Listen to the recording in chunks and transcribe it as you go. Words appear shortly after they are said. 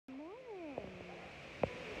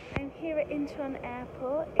here at Incheon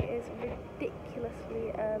Airport. It is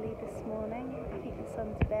ridiculously early this morning. I think the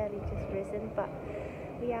sun's barely just risen, but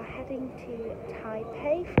we are heading to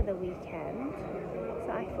Taipei for the weekend.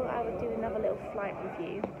 So I thought I would do another little flight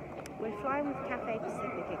review. We're flying with Cathay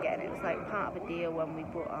Pacific again. It was like part of a deal when we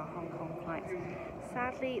bought our Hong Kong flights.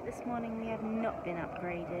 Sadly, this morning we have not been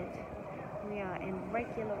upgraded. We are in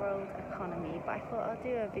regular old economy, but I thought I'll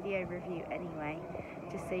do a video review anyway,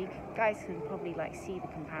 just so you guys can probably like see the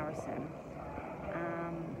comparison.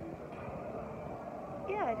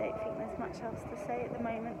 Yeah, I don't think there's much else to say at the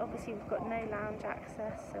moment. Obviously we've got no lounge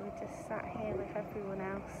access, so we're just sat here with everyone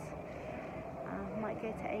else. Might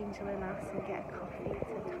go to Angel and us and get a coffee to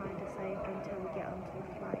tide us over until we get onto the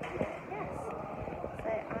flight. Yes, so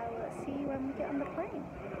I will see you when we get on the plane.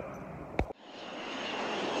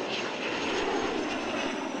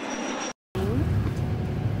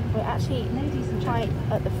 We're actually right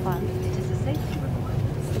at the front.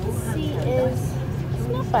 The seat is, it's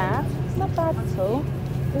not bad at all.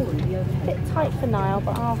 A bit tight for Niall,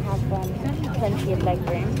 but I'll have plenty of leg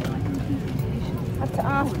room. I have to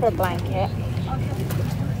ask for a blanket.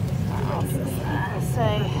 So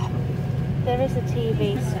there is a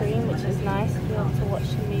TV screen, which is nice to be able to watch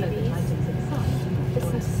the movies,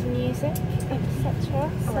 listen to some music, etc.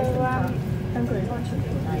 So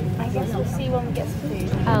I guess we'll see when we get to food.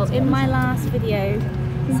 Oh, in my last video,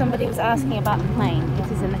 somebody was asking about the plane.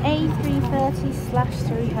 It is an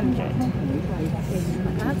A330/300.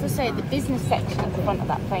 I have to say, the business section at the front of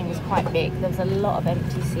that plane was quite big. There was a lot of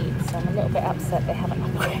empty seats, so I'm a little bit upset they haven't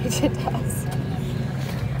upgraded us.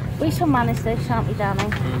 We shall manage this, shan't we,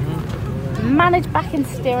 darling? Manage back in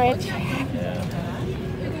steerage.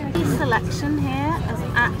 The selection here is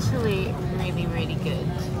actually really good.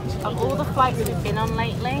 Of all the flights we've been on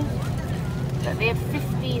lately, they have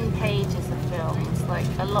 15 pages of films, like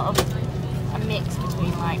a lot of a mix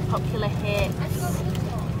between like popular hits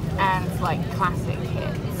and like classic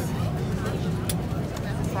hits.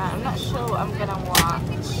 So I'm not sure what I'm gonna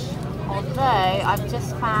watch, although I've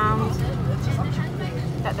just found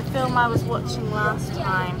that the film I was watching last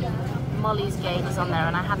time, Molly's Game, is on there,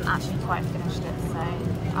 and I hadn't actually quite finished it, so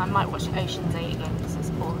I might watch Ocean's 8 again because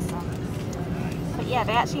it's awesome. But yeah,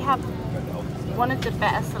 they actually have one of the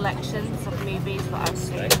better selections of movies that I've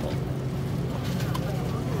seen.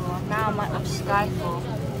 Ooh, now I might watch Skyfall.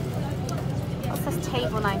 What's this,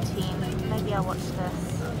 Table 19? Maybe I'll watch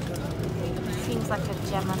this. Seems like a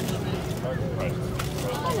Gemma movie.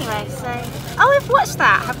 Anyway, so... Oh, I've watched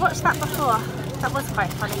that! I've watched that before. That was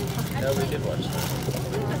quite funny. No, we did watch that.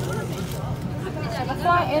 So the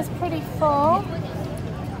flight is pretty full,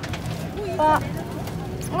 but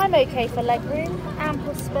I'm okay for leg room,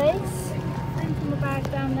 ample space. Thrown my bag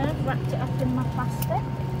down there, wrapped it up in my plastic.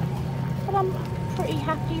 But I'm pretty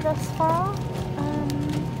happy thus far.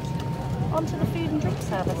 On to the food and drink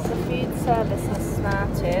service. The food service has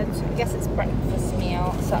started. I guess it's breakfast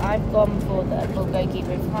meal, so I've gone for the bulgogi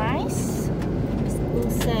with rice. There's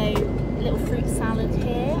also a little fruit salad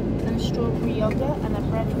here, and a strawberry yogurt, and a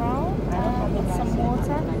bread roll with some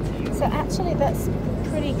water. So actually that's a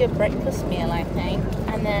pretty good breakfast meal, I think.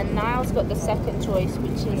 And then Niall's got the second choice,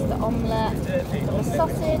 which is the omelette with the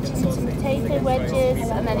sausage and some potato wedges,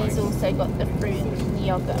 and then he's also got the fruit and the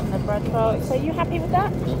yogurt and the bread roll. So are you happy with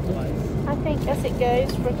that? I think as it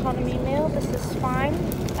goes for economy meal, this is fine.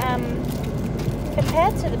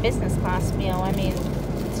 Compared to the business class meal, I mean,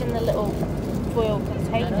 it's in the little foil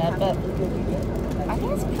container, but I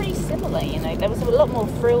think it's pretty similar, you know. There was a lot more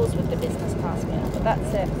frills with the business class meal, but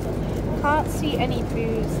that's it. Can't see any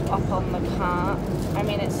booze up on the cart. I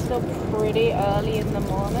mean, it's still pretty early in the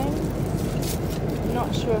morning.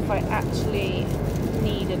 Not sure if I actually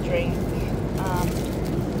need a drink.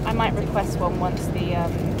 I might request one once the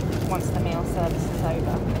meal service is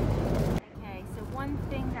over. Okay, so one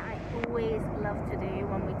thing that I always love to do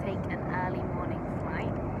when we take an early morning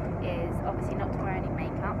flight is obviously not to wear any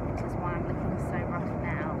makeup, which is why I'm looking so rough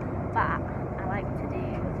now, but I like to do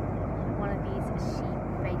one of these sheep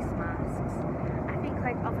face masks. I think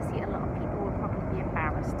like obviously a lot of people would probably be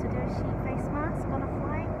embarrassed to do a sheep face mask on a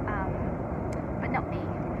flight, but not me.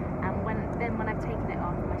 And when I've taken it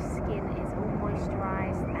off, my skin is all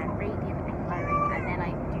moisturised and radiant and glowing, and then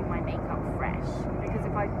I do my makeup fresh, because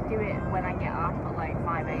if I do it when I get up at like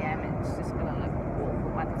 5 AM, it's just gonna look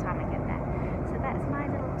awful by the time I get there. So that's my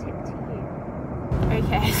little tip to you.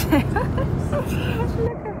 Okay,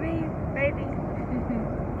 look at me, baby.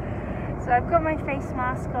 So I've got my face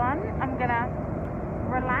mask on. I'm gonna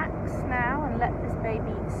relax now and let this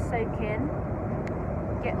baby soak in,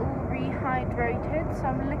 get all rehydrated. So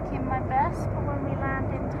I'm looking my best for when we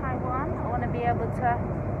land in Taiwan. I want to be able to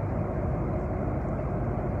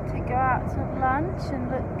to go out to lunch and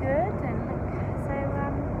look good and look, so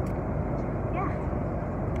yeah,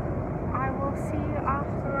 I will see you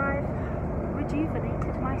after I've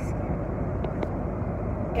rejuvenated my skin.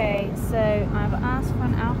 Okay, so I've asked for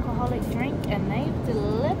an alcoholic drink and they've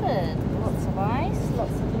delivered. Lots of ice,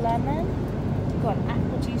 lots of lemon, got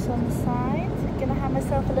apple juice on the side. Gonna have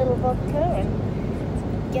myself a little vodka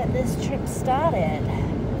and get this trip started.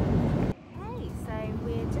 Okay, so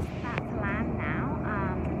we're just about to land now.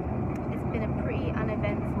 It's been a pretty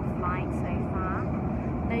uneventful flight so far.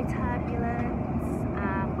 No turbulence.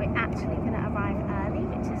 We're actually gonna arrive early,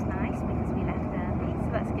 which is nice because we left early, so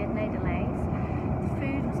that's good, no delays.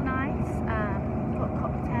 Food was nice, got a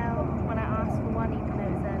cocktail when I asked for one, even though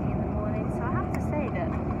it was early in the morning. So I have to say that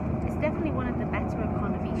it's definitely one of the better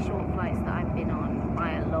economy short flights that I've been on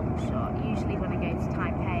by a long shot. Usually when I go to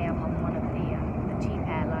Taipei, I'm on one of the cheap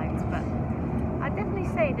airlines, but I'd definitely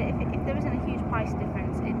say that if there isn't a huge price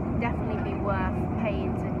difference, it'd definitely be worth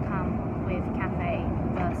paying to come with Cathay